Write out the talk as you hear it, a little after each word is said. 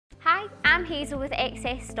I'm Hazel with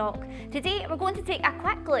XS Stock. Today we're going to take a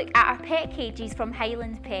quick look at our pet cages from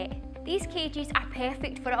Highland Pet. These cages are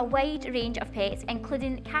perfect for a wide range of pets,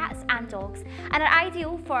 including cats and dogs, and are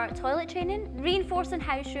ideal for toilet training, reinforcing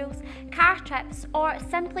house rules, car trips, or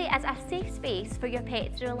simply as a safe space for your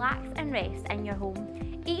pet to relax and rest in your home.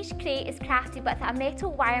 Each crate is crafted with a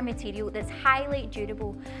metal wire material that's highly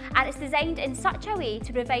durable, and it's designed in such a way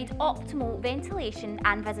to provide optimal ventilation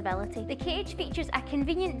and visibility. The cage features a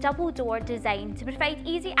convenient double door design to provide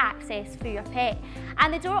easy access for your pet,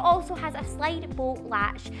 and the door also has a slide bolt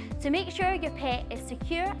latch to make sure your pet is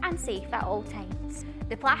secure and safe at all times.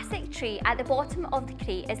 The plastic tray at the bottom of the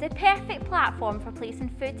crate is the perfect platform for placing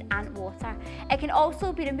food and water. It can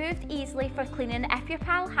also be removed easily for cleaning if your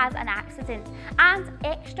pal has an accident, and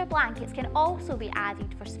extra blankets can also be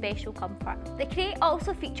added for special comfort. The crate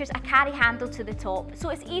also features a carry handle to the top, so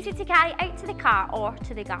it's easy to carry out to the car or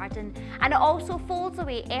to the garden, and it also folds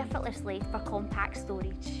away effortlessly for compact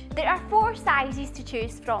storage. There are 4 sizes to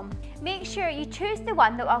choose from. Make sure you choose the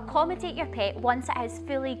one that will accommodate your pet once it is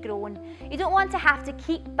fully grown. You don't want to have to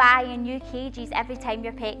keep buying new cages every time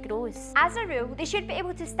your pet grows. As a rule, they should be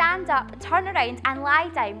able to stand up, turn around and lie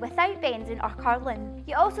down without bending or curling.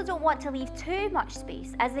 You also don't want to leave too much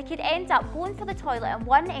space, as they could end up going for the toilet on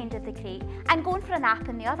one end of the crate and going for a nap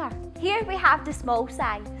in the other. Here we have the small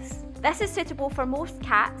size. This is suitable for most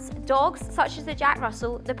cats, dogs such as the Jack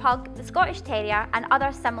Russell, the Pug, the Scottish Terrier and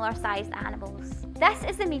other similar sized animals. This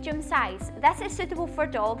is the medium size. This is suitable for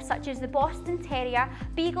dogs such as the Boston Terrier,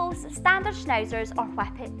 Beagles, Standard Schnauzers or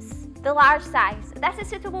Whippets. The large size. This is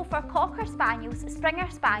suitable for Cocker Spaniels, Springer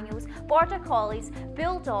Spaniels, Border Collies,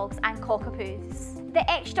 Bulldogs and Cockapoos. The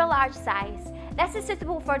extra large size. This is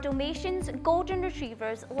suitable for Dalmatians, Golden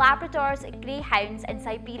Retrievers, Labradors, Greyhounds and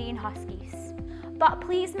Siberian Huskies. But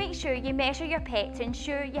please make sure you measure your pet to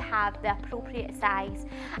ensure you have the appropriate size.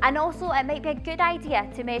 And also it might be a good idea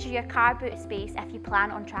to measure your car boot space if you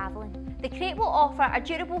plan on travelling. The crate will offer a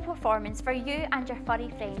durable performance for you and your furry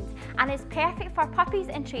friends, and is perfect for puppies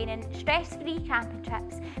in training, stress-free camping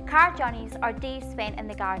trips, car journeys or days spent in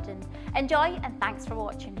the garden. Enjoy and thanks for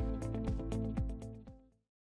watching.